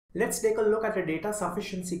Let's take a look at a data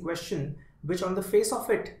sufficiency question, which on the face of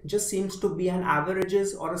it just seems to be an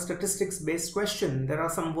averages or a statistics based question. There are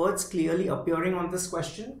some words clearly appearing on this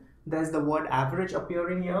question. There's the word average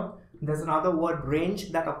appearing here. There's another word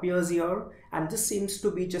range that appears here, and this seems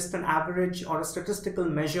to be just an average or a statistical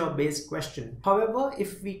measure based question. However,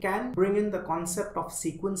 if we can bring in the concept of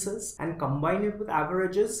sequences and combine it with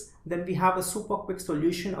averages, then we have a super quick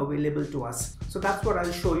solution available to us. So that's what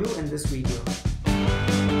I'll show you in this video.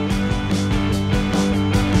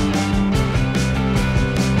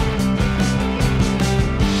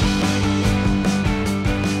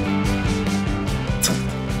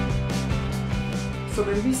 So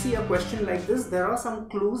when we see a question like this, there are some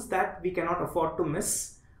clues that we cannot afford to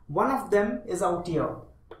miss. One of them is out here.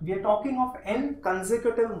 We are talking of n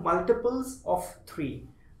consecutive multiples of 3.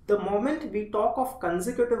 The moment we talk of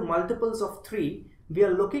consecutive multiples of 3, we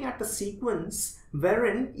are looking at a sequence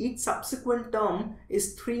wherein each subsequent term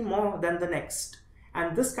is 3 more than the next.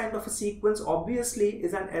 And this kind of a sequence obviously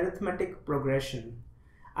is an arithmetic progression.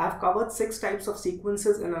 I've covered 6 types of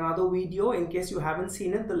sequences in another video. In case you haven't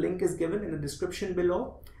seen it, the link is given in the description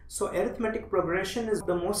below. So arithmetic progression is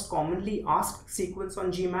the most commonly asked sequence on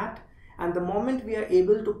GMAT, and the moment we are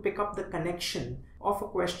able to pick up the connection of a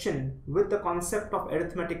question with the concept of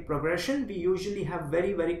arithmetic progression, we usually have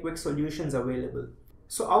very quick solutions available.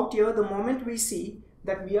 So out here, the moment we see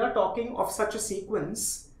that we are talking of such a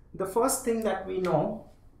sequence, the first thing that we know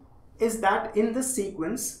is that in this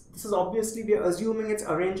sequence, this is obviously we are assuming it's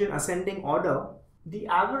arranged in ascending order. The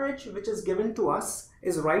average which is given to us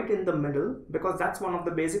is right in the middle, because that's one of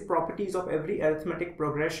the basic properties of every arithmetic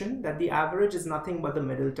progression, that the average is nothing but the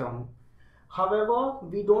middle term. However,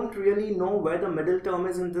 we don't really know where the middle term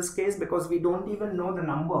is in this case, because we don't even know the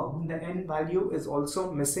number. The n value is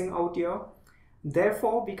also missing out here.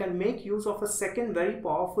 Therefore, we can make use of a second very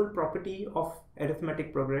powerful property of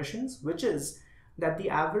arithmetic progressions, which is that the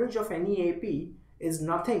average of any AP is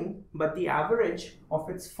nothing but the average of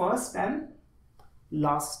its first and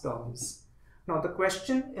last terms. Now the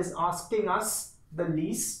question is asking us the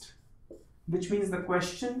least, which means the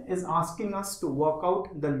question is asking us to work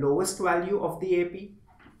out the lowest value of the AP.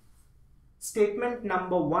 Statement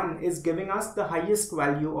number 1 is giving us the highest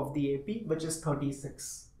value of the AP, which is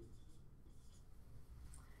 36.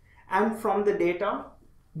 And from the data,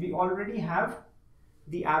 we already have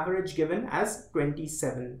the average given as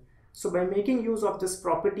 27. So by making use of this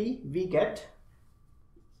property, we get,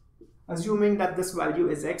 assuming that this value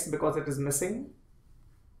is x because it is missing,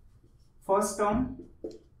 first term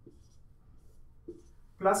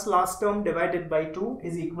plus last term divided by 2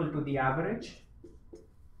 is equal to the average.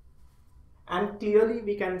 And clearly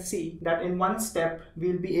we can see that in one step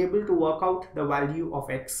we'll be able to work out the value of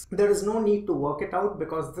x. There is no need to work it out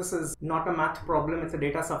because this is not a math problem, it's a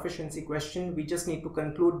data sufficiency question. We just need to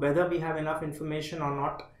conclude whether we have enough information or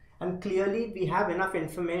not. And clearly we have enough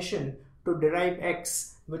information to derive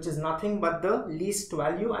x, which is nothing but the least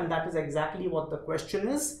value, and that is exactly what the question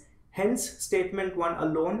is. Hence, statement 1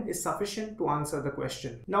 alone is sufficient to answer the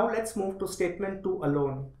question. Now let's move to statement 2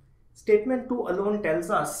 alone. Statement 2 alone tells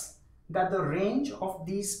us that the range of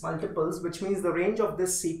these multiples, which means the range of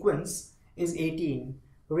this sequence, is 18.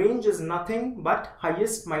 Range is nothing but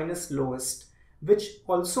highest minus lowest, which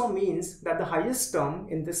also means that the highest term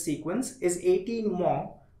in this sequence is 18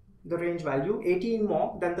 more, the range value, 18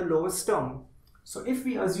 more than the lowest term. So if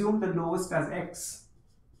we assume the lowest as x,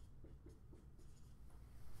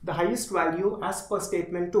 the highest value as per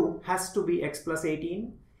statement 2 has to be x plus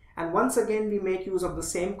 18. And once again, we make use of the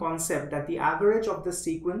same concept that the average of this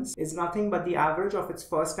sequence is nothing but the average of its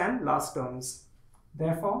first and last terms.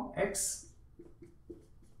 Therefore, x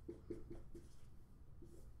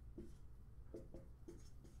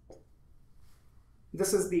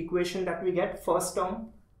this is the equation that we get. First term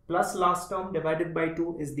plus last term divided by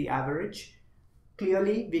 2 is the average.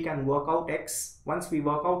 Clearly, we can work out x. Once we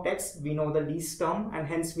work out x, we know the least term, and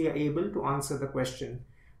hence we are able to answer the question.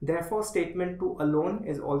 Therefore, statement 2 alone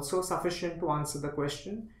is also sufficient to answer the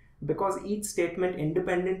question. Because each statement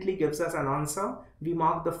independently gives us an answer, we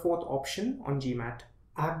mark the fourth option on GMAT.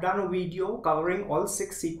 I have done a video covering all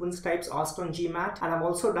 6 sequence types asked on GMAT, and I've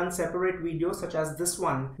also done separate videos such as this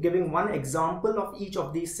one, giving one example of each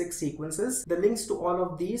of these 6 sequences. The links to all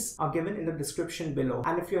of these are given in the description below.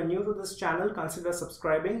 And if you're new to this channel, consider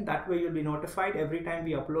subscribing. That way you'll be notified every time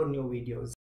we upload new videos.